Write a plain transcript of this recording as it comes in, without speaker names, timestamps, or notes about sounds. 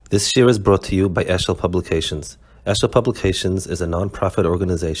This year is brought to you by Eshel Publications. Eshel Publications is a non-profit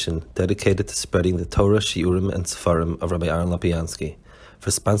organization dedicated to spreading the Torah, Shiurim, and Sefarim of Rabbi Aaron Lopiansky. For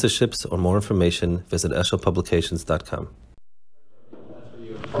sponsorships or more information, visit eshelpublications.com.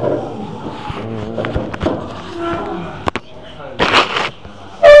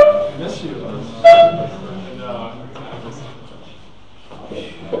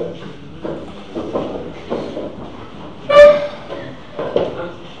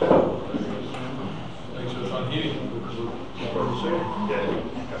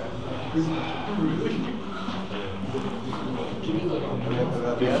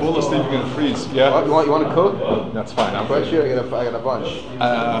 Be full of sleep, you're gonna freeze. Yeah. You want a coat? That's fine. I'm Right here, I got a bunch. They've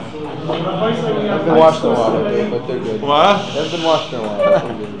been washed in a while, but they're good. What? They've been washed in a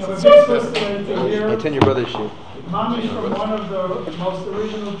while. Attend your brother's shoot. Mamish from one of the most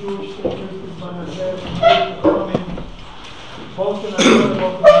original Jewish teachers is Manna said, both in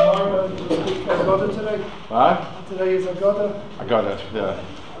Agada today. What? Today is Agada. I got it, yeah.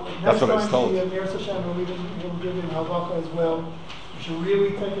 That's what I was told. Next time the Mir Hashem will give him halacha as well. You should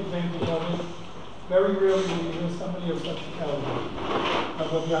really take advantage of it. Very rarely will you hear somebody of such a caliber.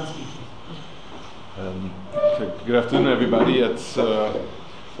 Lopiansky. Good afternoon, everybody. It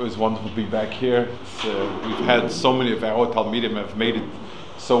was wonderful to be back here. We've had so many of our Talmidim have made it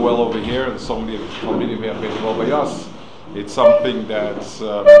so well over here, and so many of the Talmidim have made it well by us. It's something that's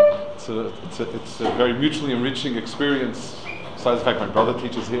it's a very mutually enriching experience. Besides the fact my brother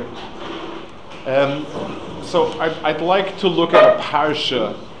teaches here. So I'd like to look at a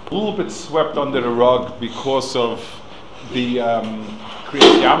parsha a little bit swept under the rug because of the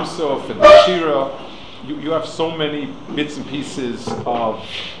Kriyas Yamsuf and the Shira. You have so many bits and pieces of,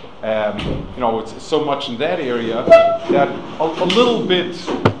 it's so much in that area that a little bit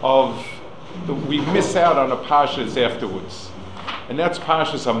of, we miss out on the parshas afterwards. And that's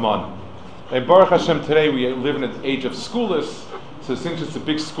Parshas Aman. And Baruch Hashem, today we live in an age of schoolers, so since it's a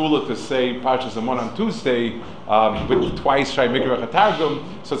big schooler to say Parshas Aman on Tuesday, with twice Shai Mikrach HaTargum,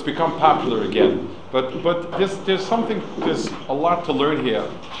 so it's become popular again. But there's a lot to learn here.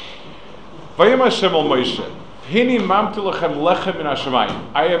 Vayam Hashem al Moshe, Hini mamtu lechem lechem min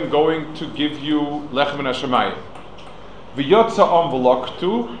hashamayim. I am going to give you lechem min hashamayim. V'yotza am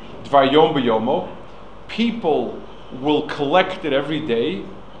v'loktu dvar yom b'yomo. People will collect it every day.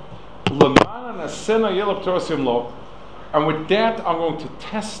 L'manan asena yelab Torah simlo. And with that, I'm going to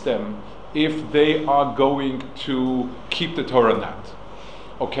test them if they are going to keep the Torah or not.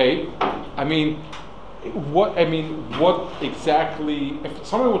 Okay? What exactly, if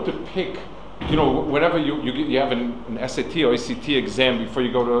someone were to pick, whenever you have an SAT or ACT exam before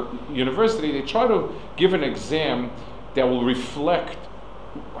you go to university, they try to give an exam that will reflect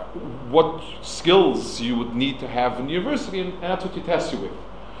what skills you would need to have in university, and that's what you test you with.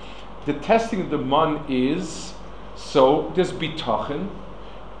 The testing of the man is, so there's bitachon.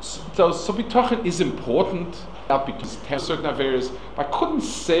 So bitachon is important, not because it has certain areas. I couldn't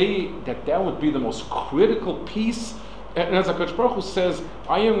say that would be the most critical piece. And as HaKadosh Baruch Hu says,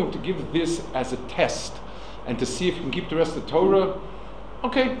 I am going to give this as a test, and to see if you can keep the rest of the Torah.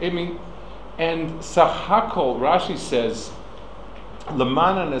 Okay, and Sachakol, Rashi says,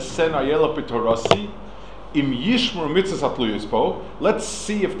 Lemana nesen ayela pitorasi, im yishmur mitzvahs hatluyos bo. Let's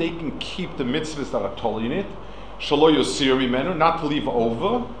see if they can keep the mitzvahs that are told in it. Shelo yosir mimenu, not to leave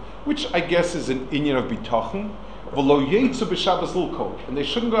over, which I guess is an inyan of bitachon. V'lo yetzu b'Shabbos lulko, and they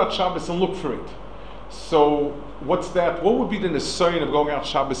shouldn't go out Shabbos and look for it. So what's that? What would be the nisayon of going out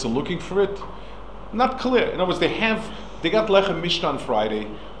Shabbos and looking for it? Not clear. In other words, they got lechem mishnah on Friday.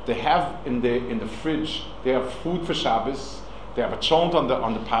 They have in the fridge. They have food for Shabbos. They have a chont on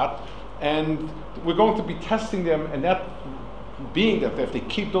the pot, and we're going to be testing them. And that being that if they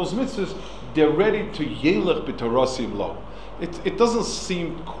keep those mitzvahs, they're ready to yelech b'torosim lo. It doesn't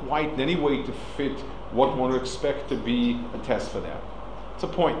seem quite in any way to fit what one would expect to be a test for that. It's a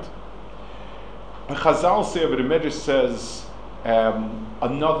point. Chazal say, but the Medrash says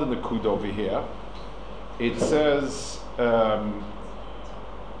another nakud over here. It says, Amar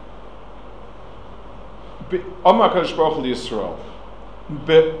HaKadosh Baruch Hu Yisrael,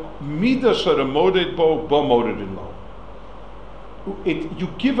 Be'mida she'ramoded bo moded lo. You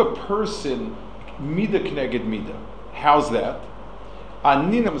give a person mida k'neged mida. How's that?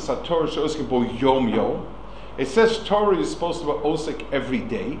 Anina m'satorah she'osek bo yom yom. It says Torah is supposed to be osek every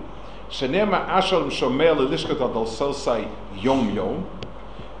day. Shenema ashal shomel lelishkat adal sosai yom yom.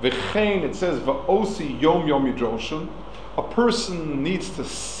 V'chein it says va'osi yom yom yidroshun. A person needs to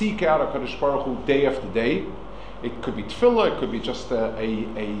seek out HaKadosh Baruch Hu day after day. It could be tefillah, it could be just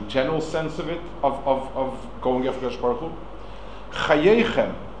a general sense of it, of going after HaKadosh Baruch Hu.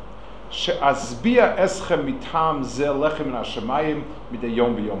 Chayechem she'azbia eschem mitam ze lechem min hashamayim midei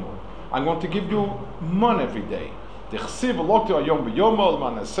yom b'yomo. I'm going to give you man every day. Dechsiv v'loktu hayom b'yomo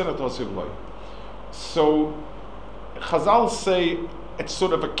l'man hasenet osiv loy. So Chazal say it's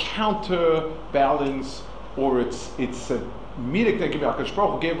sort of a counterbalance, or it's a midik that HaKadosh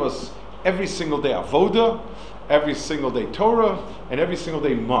Baruch Hu gave us every single day avoda, every single day Torah, and every single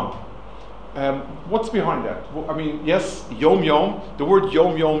day man. What's behind that? Well, I mean, yes, yom yom. The word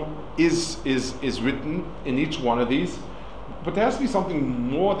yom yom is written in each one of these, but there has to be something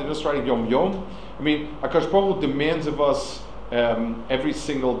more than just writing yom yom. I mean, HaKadosh Baruch Hu demands of us every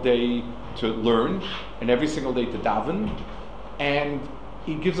single day to learn, and every single day to daven, and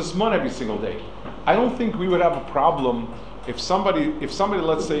He gives us man every single day. I don't think we would have a problem if somebody,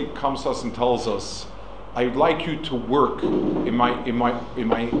 let's say, comes to us and tells us, "I'd like you to work in my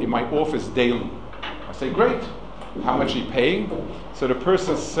office daily." I say, "Great. How much are you paying?" So the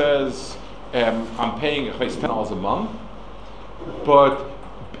person says, "I'm paying $10 a month, but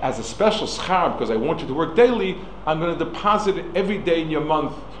as a special schar, because I want you to work daily, I'm going to deposit every day in the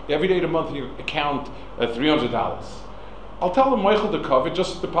month in your account $300. I'll tell them, Michael, to cover,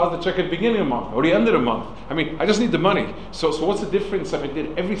 just deposit the check at the beginning of the month or the end of the month. I mean, I just need the money. So what's the difference if I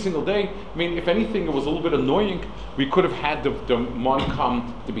did every single day? I mean, if anything, it was a little bit annoying. We could have had the month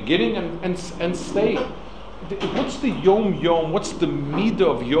come at the beginning and stay. What's the yom yom? What's the midah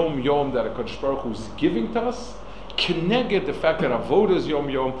of yom yom that HaKadosh Baruch Hu is giving to us? Connected the fact that avoda is yom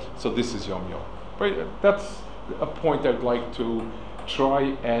yom, so this is yom yom. Right? That's a point I'd like to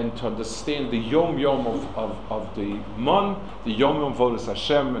try and to understand the yom yom of the man, the yom yom vodas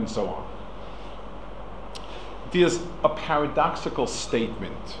Hashem, and so on. There's a paradoxical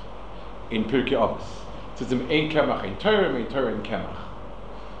statement in Pirkei Avos. It says, "Ein kemach, ein Torah, ein Torah, ein kemach."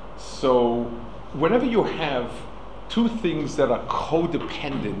 So, whenever you have two things that are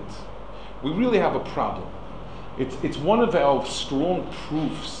codependent, we really have a problem. It's one of our strong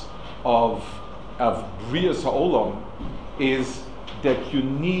proofs of Brias Ha'olam is that you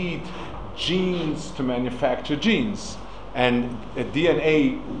need genes to manufacture genes, and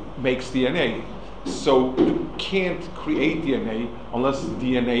DNA makes DNA. So you can't create DNA unless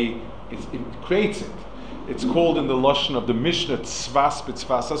DNA creates it. It's called in the lashon of the Mishnah tzvas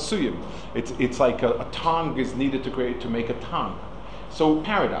b'tzvas asuyim. It's like a tongue is needed to make a tongue. So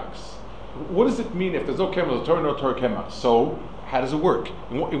paradox. What does it mean if there's no kemach, there's Torah, no Torah kemach? So how does it work?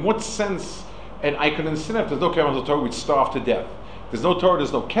 In what sense? And I can understand if there's no kemach, no Torah, we'd starve to death. There's no Torah,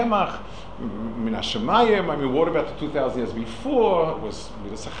 there's no kemach. Min hashamayim. I mean, what about the 2,000 years before? It was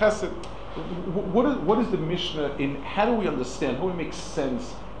midas chesed. What is the Mishnah in? How do we understand? How do we make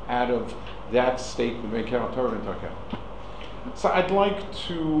sense out of that statement? Min kemach Torah and Torah kemach. So I'd like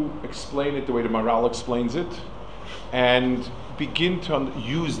to explain it the way the Maral explains it, and begin to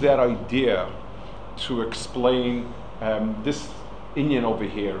use that idea to explain this inyan over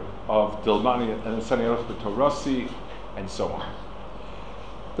here of Dilmani and Sanayot Torasi and so on.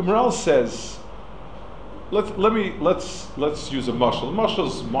 The Maral says, let's use a mashal. The mashal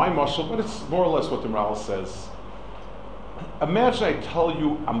is my mashal, but it's more or less what the Maral says. Imagine I tell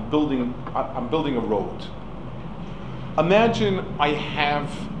you I'm building a road. Imagine I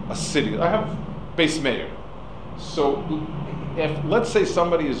have a city. I have Beis Meir. So if, let's say,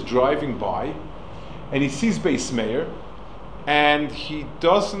 somebody is driving by and he sees Beis Meir and he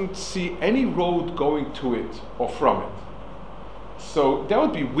doesn't see any road going to it or from it. So that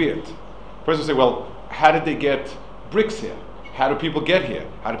would be weird. The person would say, well, how did they get bricks here? How do people get here?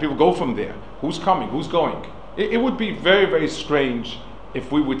 How do people go from there? Who's coming? Who's going? It would be very, very strange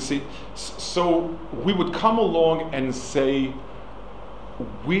if we would see. So we would come along and say,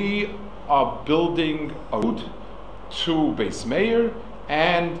 we are building a road to Beis Meir,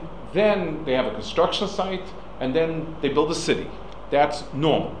 and then they have a construction site, and then they build a city. That's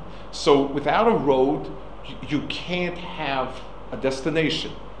normal. So without a road, you can't have a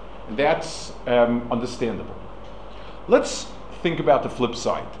destination. And that's understandable. Let's think about the flip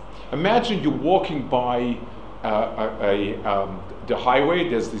side. Imagine you're walking by the highway,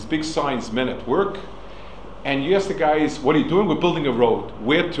 there's these big signs, men at work, and you ask the guys, what are you doing? We're building a road.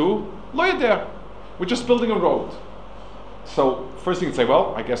 Where to? Lay there. We're just building a road. So first thing you'd say,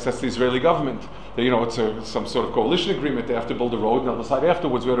 well, I guess that's the Israeli government. It's some sort of coalition agreement. They have to build a road and they'll decide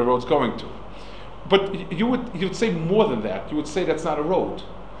afterwards where the road's going to. But you would say more than that. You would say that's not a road.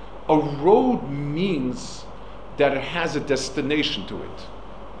 A road means that it has a destination to it.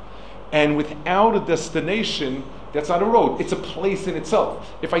 And without a destination, that's not a road. It's a place in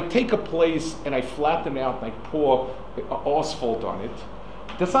itself. If I take a place and I flatten it out and I pour asphalt on it,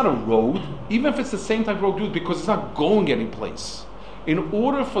 that's not a road, even if it's the same type of road, because it's not going anyplace. In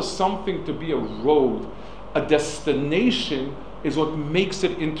order for something to be a road, a destination is what makes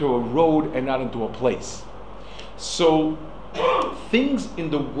it into a road and not into a place. So things in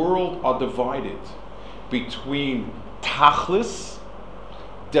the world are divided between tachlis,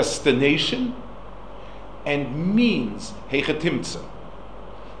 destination, and means, hechetimtza.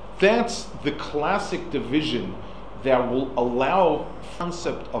 That's the classic division that will allow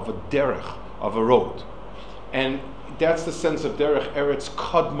concept of a derech, of a road. And that's the sense of derech eretz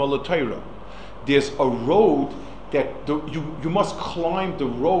kadma l'Torah. There's a road that you must climb the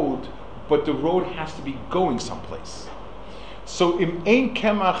road, but the road has to be going someplace. So im ein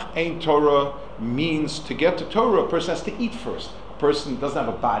kemach ein Torah means to get to Torah, a person has to eat first. A person doesn't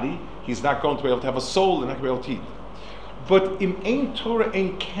have a body, he's not going to be able to have a soul and not going to be able to eat. But im ein Torah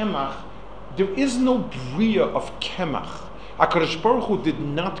ein kemach, there is no bria of kemach. HaKadosh Baruch Hu did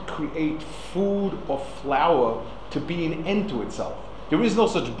not create food or flour to be an end to itself. There is no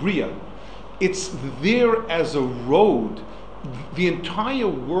such bria. It's there as a road. The entire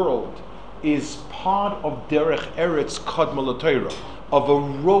world is part of derech eretz kadma l'Torah, of a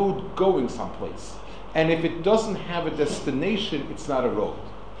road going someplace. And if it doesn't have a destination, it's not a road.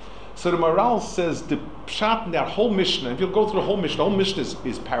 So the Maral says the pshat in that whole Mishnah, if you'll go through the whole Mishnah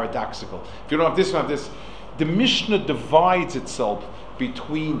is paradoxical. If you don't have this, you don't have this. The Mishnah divides itself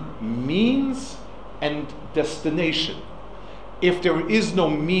between means and destination. If there is no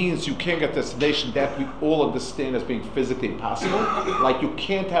means, you can't get destination. That we all understand as being physically impossible. Like you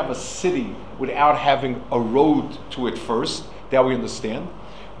can't have a city without having a road to it first. That we understand.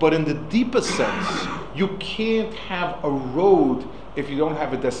 But in the deeper sense, you can't have a road if you don't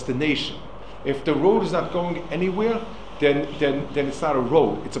have a destination. If the road is not going anywhere, then it's not a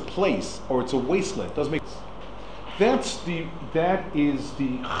road. It's a place or it's a wasteland. It doesn't make sense. That's the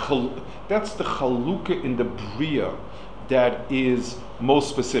chalukah in the bria that is most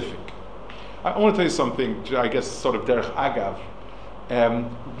specific. I want to tell you something, I guess sort of derech agav.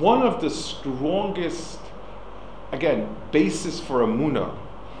 One of the strongest, again, basis for emunah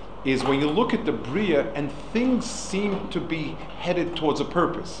is when you look at the bria and things seem to be headed towards a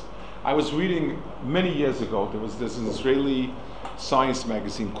purpose. I was reading many years ago, there's an Israeli science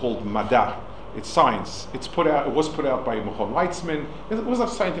magazine called Manna. It's science. It was put out by Michal Weitzman. It was a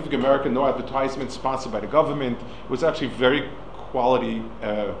Scientific American, no advertisement, sponsored by the government. It was actually a very quality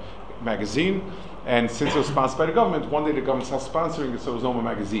magazine. And since it was sponsored by the government, one day the government stopped sponsoring it, so it was no more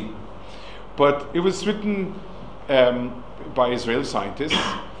magazine. But it was written by Israeli scientists,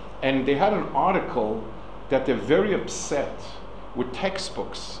 and they had an article that they're very upset with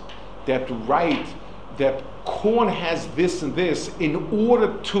textbooks that write that corn has this and this in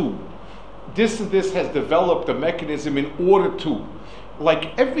order to. This and this has developed a mechanism in order to.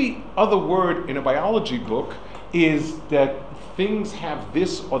 Like every other word in a biology book is that things have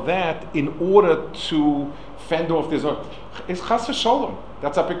this or that in order to fend off this. It's chas v'sholom.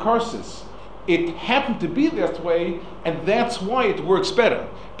 That's apikarsis. It happened to be that way, and that's why it works better.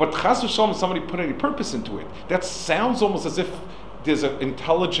 But chas v'sholom, somebody put any purpose into it. That sounds almost as if there's an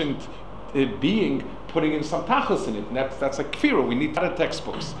intelligent being putting in some tachlis in it, and that's like kfira. We need other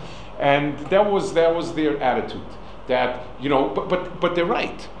textbooks. And that was their attitude. That, but they're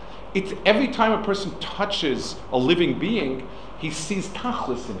right. It's every time a person touches a living being, he sees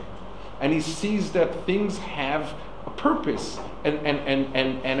tachlis in it, and he sees that things have a purpose and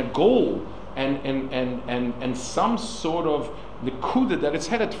a goal and some sort of nekuda that it's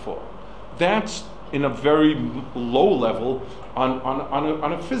headed for. That's in a very low level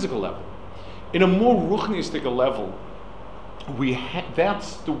on a physical level. In a more ruchnistic level,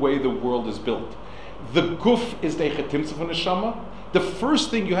 that's the way the world is built. The guf is the chetimtza for neshama. The first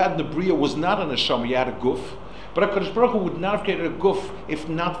thing you had in the bria was not a neshama, you had a guf. But HaKadosh Baruch Hu would not have created a guf if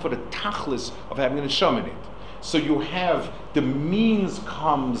not for the tachlis of having a neshama in it. So you have the means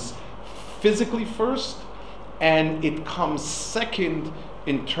comes physically first, and it comes second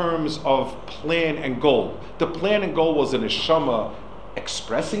in terms of plan and goal. The plan and goal was a neshama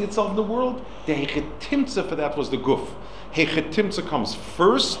expressing itself in the world. The hechetimtza for that was the guf. Hechetimtza comes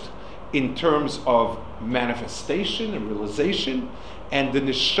first in terms of manifestation and realization, and the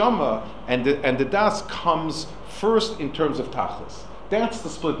neshama and the das comes first in terms of tachlis. That's the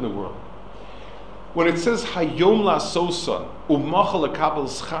split in the world. When it says hayom la sosan umachal lekabel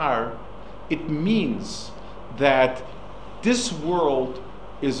schar, it means that this world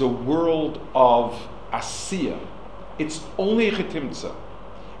is a world of asiya. It's only chetimtza.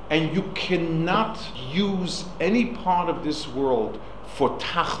 And you cannot use any part of this world for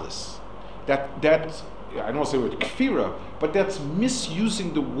tachlis. That I don't want to say the word kfira, but that's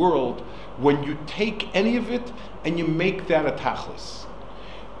misusing the world when you take any of it and you make that a tachlis.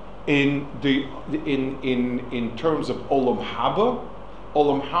 In terms of olam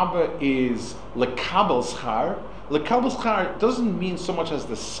haba is lekabel schar. Lekabel schar doesn't mean so much as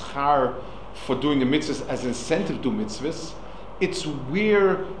the schar for doing the mitzvahs as incentive to do mitzvahs. It's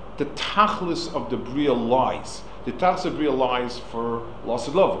where the tachlis of the bria lies. The tachlis of bria lies for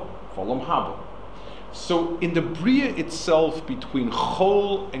lasid love, for olam haba. So in the bria itself, between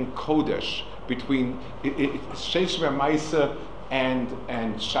chol and kodesh, between sheish v'maisa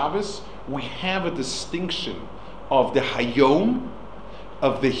and Shabbos, we have a distinction of the hayom,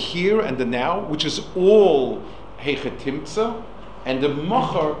 of the here and the now, which is all heichetimtza, and the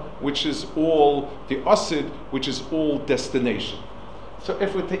machar, which is all the asid, which is all destination. So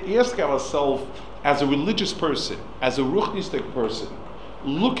if we're to ask ourselves, as a religious person, as a ruchnistic person,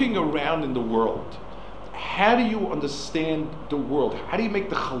 looking around in the world, how do you understand the world? How do you make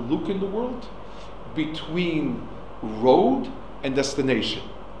the chaluk in the world between road and destination?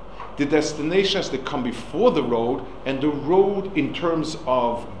 The destination has to come before the road, and the road in terms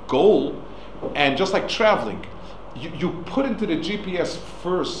of goal, and just like traveling, you put into the GPS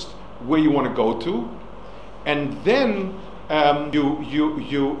first where you want to go to, and then and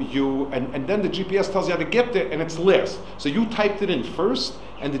then the GPS tells you how to get there, and it's last. So you typed it in first,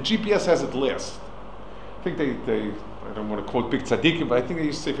 and the GPS has it last. I think they I don't want to quote big tzaddikim, but I think they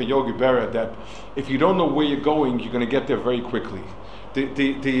used to say for Yogi Berra that if you don't know where you're going, you're going to get there very quickly.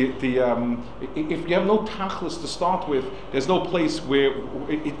 If you have no tachlis to start with, there's no place where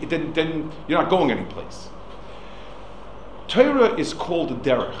then you're not going any place. Torah is called a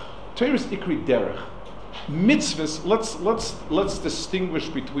derech. Torah is ikri derech. Mitzvahs. Let's distinguish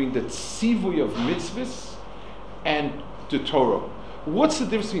between the tzivui of mitzvahs and the Torah. What's the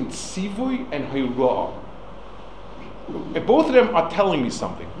difference between tzivui and hira'ah? Both of them are telling me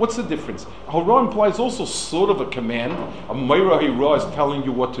something. What's the difference? Hora implies also sort of a command. A Meira Hira is telling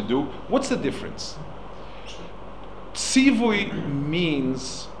you what to do. What's the difference? Tzivui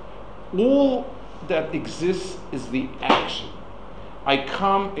means all that exists is the action.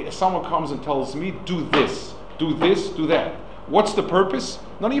 Someone comes and tells me, do this, do that. What's the purpose?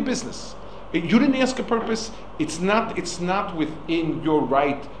 None of your business. You didn't ask a purpose. It's not within your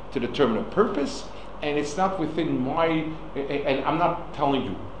right to determine a purpose. And it's not within and I'm not telling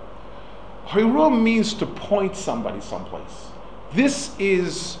you. Hira means to point somebody someplace. This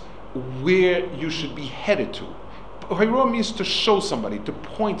is where you should be headed to. Hira means to show somebody, to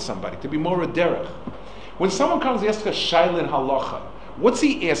point somebody, to be more a derech. When someone comes and asks a shaila halacha, what's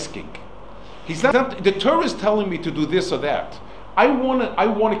he asking? He's not. The Torah is telling me to do this or that. I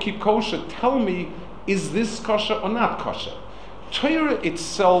want to keep kosher. Tell me, is this kosher or not kosher? Torah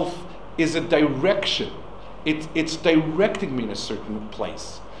itself is a direction. It's directing me in a certain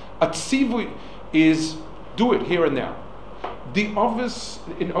place. A tzivui is do it here and now. The office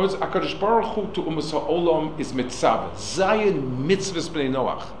in HaKadosh Baruch Hu to Umas HaOlam is mitzvah. Zayin mitzvahs b'nei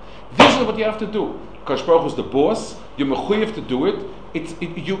Noach. This is what you have to do. HaKadosh Baruch Hu is the boss. You're mechuyev to do it.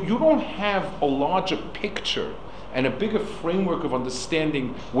 You don't have a larger picture and a bigger framework of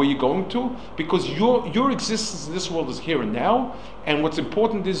understanding where you're going to, because your existence in this world is here and now, and what's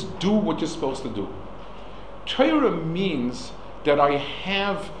important is do what you're supposed to do. Torah means that I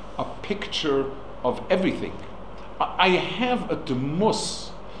have a picture of everything. I have a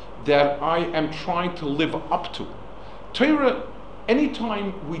demus that I am trying to live up to. Torah,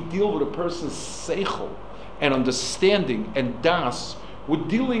 anytime we deal with a person's seichel and understanding and das, we're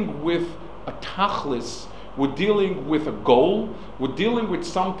dealing with a tachlis. We're dealing with a goal. We're dealing with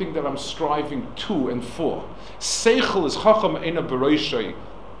something that I'm striving to and for. Seichel is chacham eina bereishai.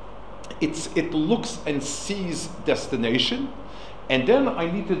 It looks and sees destination, and then I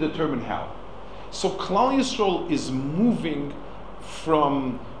need to determine how. So Klal Yisrael is moving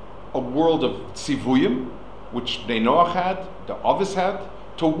from a world of tzivuyim, which Bnei Noach had, the others had,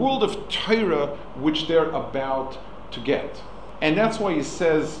 to a world of Torah, which they're about to get. And that's why he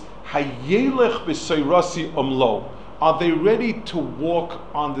says, Hayelech b'seirasi omlo. Are they ready to walk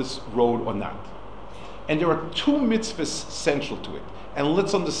on this road or not? And there are two mitzvahs central to it. And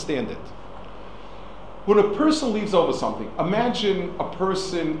let's understand it. When a person leaves over something, imagine a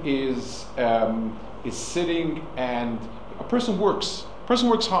person is sitting and a person works. A person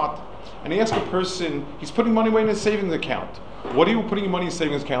works hard. And he asks a person, he's putting money away in his savings account. What are you putting your money in your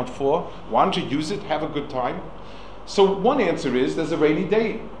savings account for? Why don't you use it? Have a good time. So one answer is there's a rainy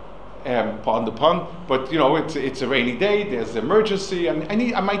day. Pardon the pun, but it's a rainy day, there's an emergency, and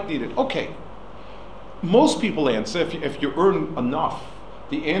I might need it. Okay. Most people answer, if you earn enough,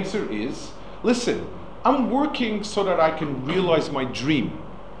 the answer is, listen, I'm working so that I can realize my dream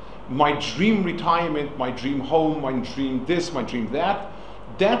retirement, my dream home, my dream this, my dream that.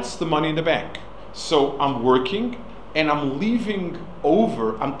 That's the money in the bank. So I'm working and I'm leaving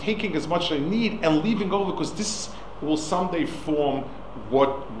over, I'm taking as much as I need and leaving over because this will someday form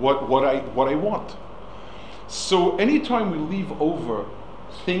what I want. So anytime we leave over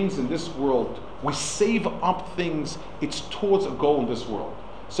things in this world, we save up things, it's towards a goal in this world.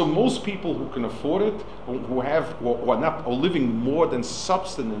 So most people who can afford it, who are living more than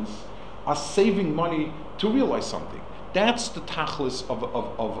subsistence, are saving money to realize something. That's the tachlis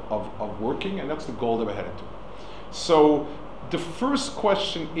of working, and that's the goal that we're headed to. So the first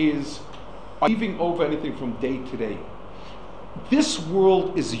question is, are you leaving over anything from day to day? This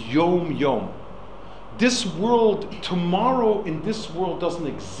world is yom yom. This world, tomorrow in this world doesn't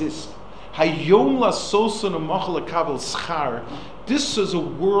exist. Hayom la sosan umachal kabel schar. This is a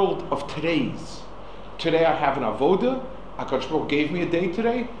world of today's. Today I have an avoda. HaKadosh Baruch Hu gave me a day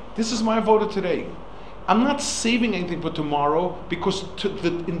today. This is my avoda today. I'm not saving anything for tomorrow because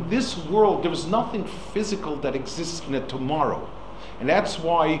in this world there is nothing physical that exists in a tomorrow. And that's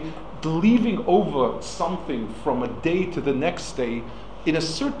why leaving over something from a day to the next day, in a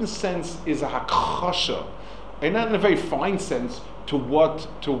certain sense, is a hakasha, and not in a very fine sense, to what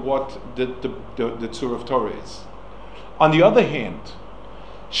the Tzur of Torah is. On the other hand,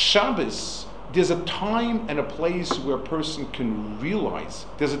 Shabbos, there's a time and a place where a person can realize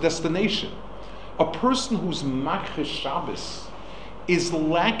there's a destination. A person who's makrish Shabbos is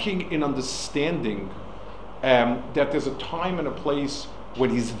lacking in understanding that there's a time and a place when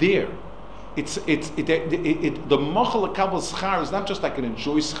he's there. The machal kabel schar is not just like an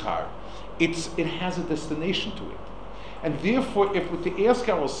enjoy schar. It has a destination to it. And therefore, if we're to ask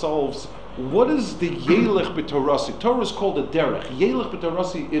ourselves, what is the Yelech b'Torasi? Torah is called the derech. Yelech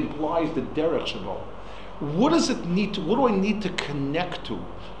b'Torasi implies the derech shabo. What does it need to? What do I need to connect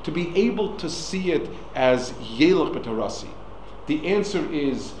to be able to see it as Yelech b'Torasi? The answer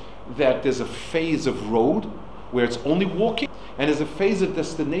is that there's a phase of road where it's only walking, and there's a phase of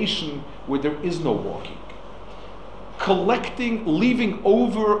destination where there is no walking. Leaving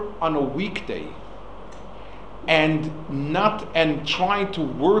over on a weekday, and trying to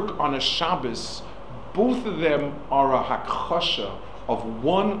work on a Shabbos, both of them are a hakasha of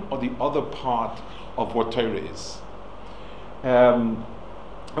one or the other part of what Torah is. I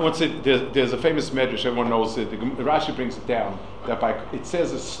want to say there's a famous medrash, everyone knows it. Rashi brings it down that it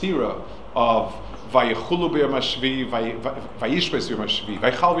says a stira of Vayechulu b'yom hashvi, vayishves yom hashvi,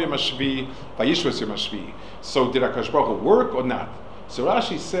 vaychal b'yom hashvi, vayishves yom hashvi. So did HaKadosh Baruch Hu work or not? So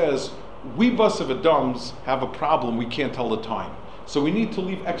Rashi says, we bus of Adams have a problem, we can't tell the time. So we need to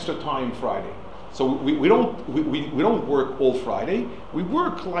leave extra time Friday. So we don't work all Friday. We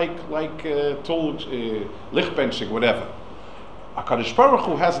work like lichtbenching, whatever. HaKadosh Baruch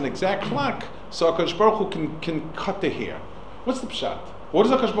Hu has an exact clock, so HaKadosh Baruch Hu can cut the hair. What's the pshat? What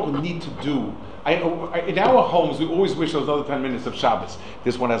does HaKadosh Baruch Hu need to do? In our homes, we always wish there was another 10 minutes of Shabbos.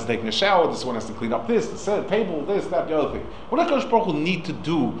 This one has to take a shower, this one has to clean up this, the table, this, that, the other thing. What does HaKadosh Baruch Hu need to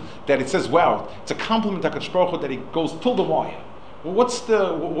do that it says, wow, it's a compliment to HaKadosh Baruch Hu that he goes till the wire? Well, what's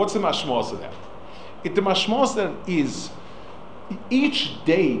the mashmos of that? The mashmos then is, each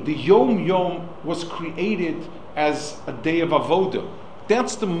day, the Yom Yom was created as a day of avoda.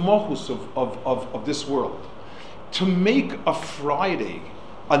 That's the mohus of this world. To make a Friday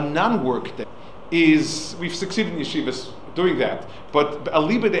a non-work day we've succeeded in yeshivas doing that, but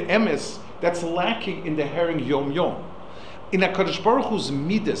aliba de emes, that's lacking in the herring Yom Yom. In HaKadosh Baruch Hu's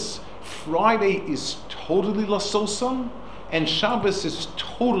midas, Friday is totally lasosam, and Shabbos is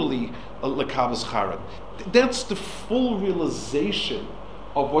totally lekavas charan. That's the full realization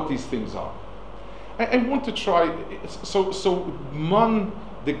of what these things are. I want to try. So man,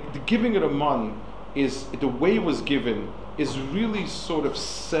 the giving it a man is the way it was given is really sort of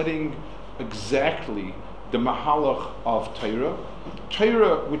setting exactly the mahalach of Torah.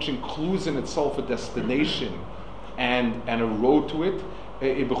 Torah, which includes in itself a destination and a road to it.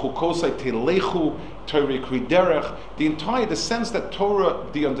 The sense that Torah,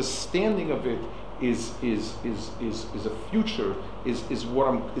 the understanding of it is a future, is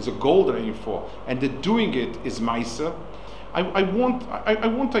a goal that I'm aiming for, and the doing it is Maisa. I want,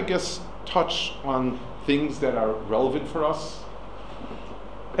 I guess, touch on things that are relevant for us.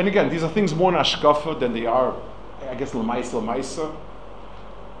 And again, these are things more nashkafa than they are, I guess, l'maisa.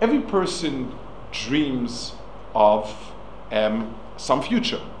 Every person dreams of some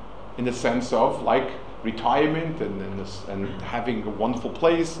future, in the sense of like retirement and having a wonderful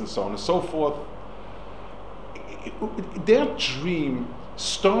place and so on and so forth. Their dream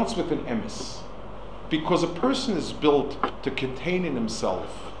starts with an emes. because a person is built to contain in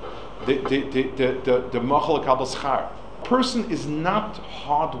himself the machal kabel schar. A person is not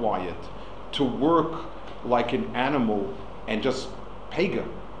hardwired to work like an animal and just pagan.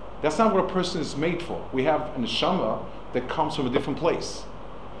 That's not what a person is made for. We have an neshama that comes from a different place.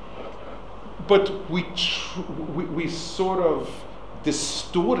 But we sort of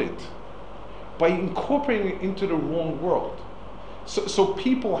distort it by incorporating it into the wrong world. So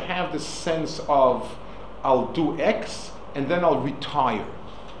people have this sense of, I'll do X and then I'll retire.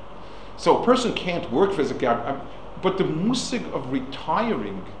 So a person can't work physically, but the musig of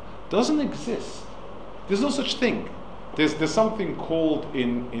retiring doesn't exist. There's no such thing. There's something called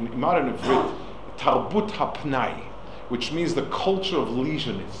in modern Ivrit, tarbut hapnai, which means the culture of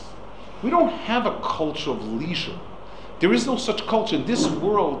leisureness. We don't have a culture of leisure. There is no such culture. In this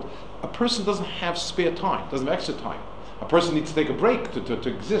world, a person doesn't have spare time, doesn't have extra time. A person needs to take a break to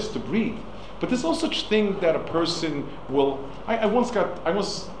exist, to breathe. But there's no such thing that a person will... I once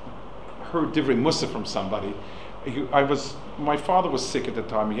heard Divrei Musa from somebody. My father was sick at the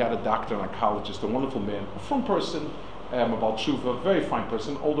time. He had a doctor, an oncologist, a wonderful man, a fun person, about tshuva, a very fine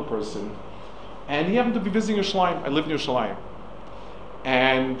person, older person. And he happened to be visiting Yerushalayim. I live in Yerushalayim.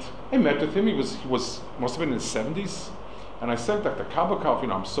 And I met with him. He was must have been in his 70s. And I said, Dr. Kabakov,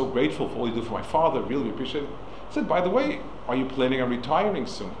 I'm so grateful for all you do for my father. Really appreciate it. I said, by the way, are you planning on retiring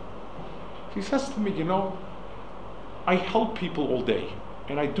soon? He says to me, I help people all day,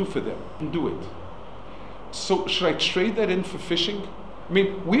 and I do for them, and do it. So should I trade that in for fishing? I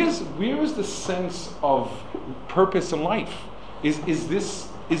mean, where is the sense of purpose in life?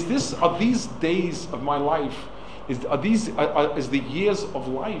 Are these days of my life, is the years of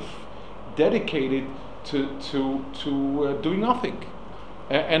life dedicated to doing nothing?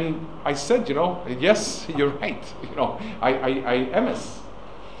 And I said, yes, you're right. I emes.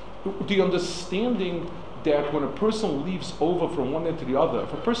 The understanding that when a person leaves over from one end to the other,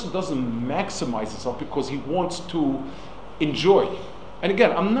 if a person doesn't maximize himself because he wants to enjoy, and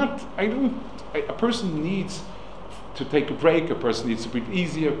again, a person needs to take a break, a person needs to breathe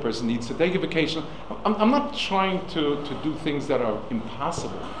easier, a person needs to take a vacation. I'm not trying to do things that are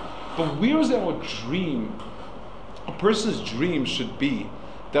impossible, but where is our dream? A person's dream should be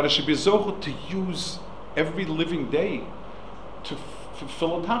that I should be zocheh to use every living day to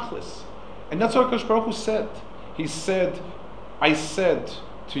fulfill a tachlis. And that's what HaKadosh Baruch Hu said. He said, I said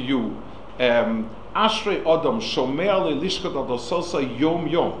to you, Ashrei Adam shomer le'lishkat adososa yom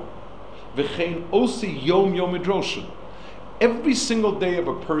yom v'chein osi yom yom midroshin. Every single day of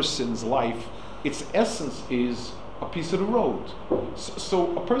a person's life, its essence is a piece of the road.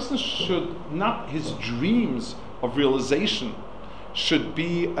 So a person should not, his dreams of realization should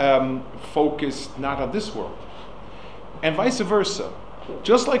be focused not on this world. And vice versa.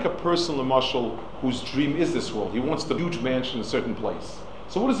 Just like a person, Lamashal, whose dream is this world, he wants the huge mansion in a certain place.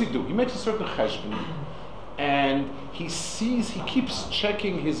 So what does he do? He makes a certain cheshbon, and he keeps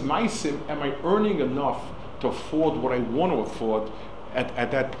checking his maisim, am I earning enough to afford what I want to afford at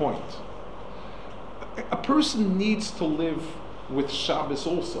that point? A person needs to live with Shabbos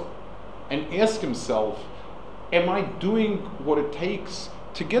also, and ask himself, am I doing what it takes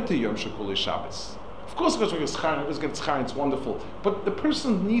to get to Yom Shekuli Shabbos? Of course, it's wonderful, but the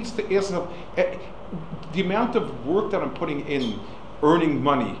person needs to ask himself, the amount of work that I'm putting in, earning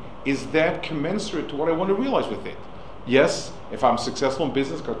money, is that commensurate to what I want to realize with it? Yes, if I'm successful in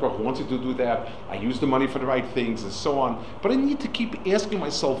business, because God wants you to do that, I use the money for the right things and so on, but I need to keep asking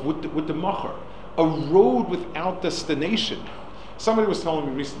myself with the macher, a road without destination. Somebody was telling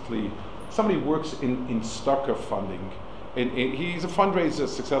me recently, somebody works in Stucker funding, and he's a fundraiser,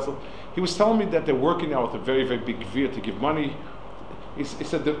 successful. He was telling me that they're working now with a very, very big gvir to give money. He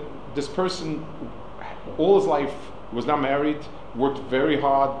said that this person, all his life, was not married, worked very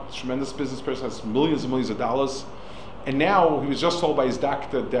hard, tremendous business person, has millions and millions of dollars, and now he was just told by his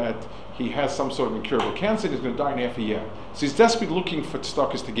doctor that he has some sort of incurable cancer and he's going to die in half a year. So he's desperately looking for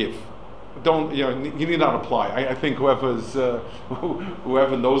tzedakahs to give. You need not apply. I think whoever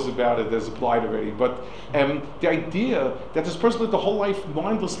knows about it has applied already. But the idea that this person lived the whole life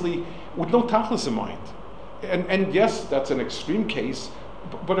mindlessly with no tachlis in mind, and yes, that's an extreme case.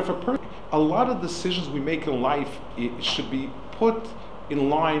 But if a lot of decisions we make in life, it should be put in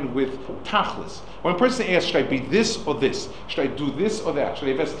line with tachlis. When a person asks, should I be this or this? Should I do this or that? Should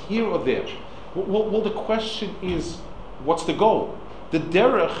I invest here or there? Well, the question is, what's the goal? The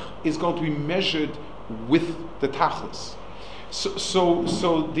derech is going to be measured with the tachlis. So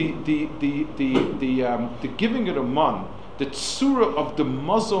the giving of a man, the tzura of the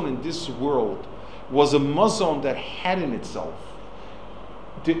mazon in this world, was a mazon that had in itself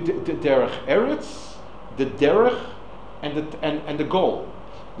the derech eretz the derech and the goal.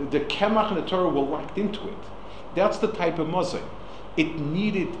 The Kemach and the Torah were locked into it. That's the type of mosaic. It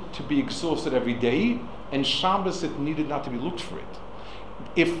needed to be exhausted every day, and Shabbos it needed not to be looked for it.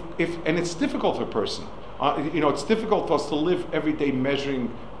 And it's difficult for a person. It's difficult for us to live every day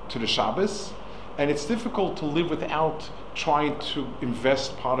measuring to the Shabbos, and it's difficult to live without trying to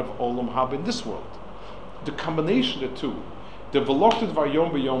invest part of Olam Haba in this world. The combination of the two, the Veloktet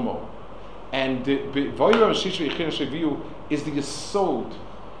Vayom B'Yomo, and the Vayom Shish V'Yichin Sheviu is the yesod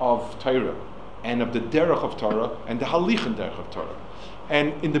of Torah, and of the derech of Torah, and the halichin derech of Torah.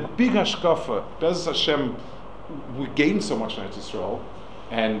 And in the big hashkafa, Bez Hashem, we gain so much in Eretz Yisrael,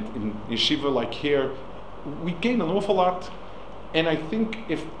 and in yeshiva like here, we gain an awful lot. And I think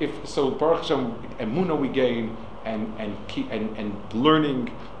if so, Baruch Hashem, emunah we gain, and learning,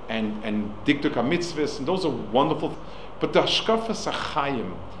 and dikduk mitzvahs, and those are wonderful. But the hashkafa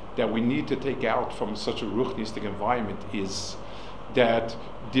sachayim that we need to take out from such a ruchnistic environment is that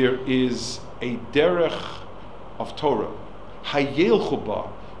there is a derech of Torah. Hayel chuba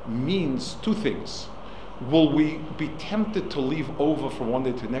means two things. Will we be tempted to leave over from one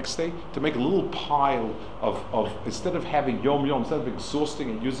day to the next day, to make a little pile of instead of having yom, instead of exhausting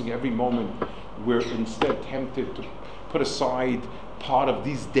and using every moment, we're instead tempted to put aside part of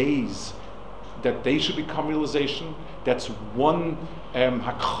these days that they should become realization. That's one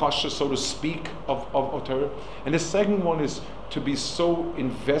hakasha, so to speak, of Torah. And the second one is to be so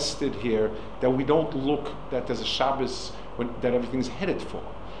invested here that we don't look that there's a Shabbos that everything's headed for.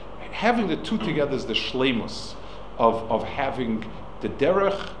 Having the two together is the shleimus of having the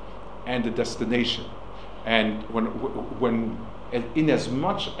derech and the destination. And when in as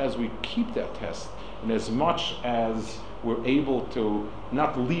much as we keep that test, in as much as we're able to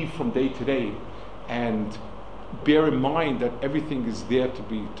not leave from day to day, and bear in mind that everything is there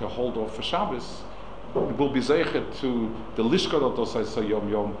to hold off for Shabbos, we'll be zeichet to the lishkar of Osai Yom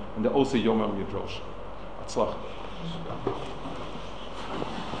Yom and the Osai Yom Yom Yidrosh. Atzlach.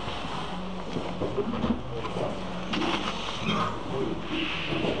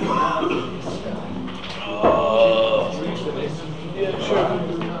 Yeah, sure.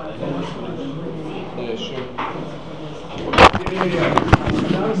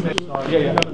 Yeah.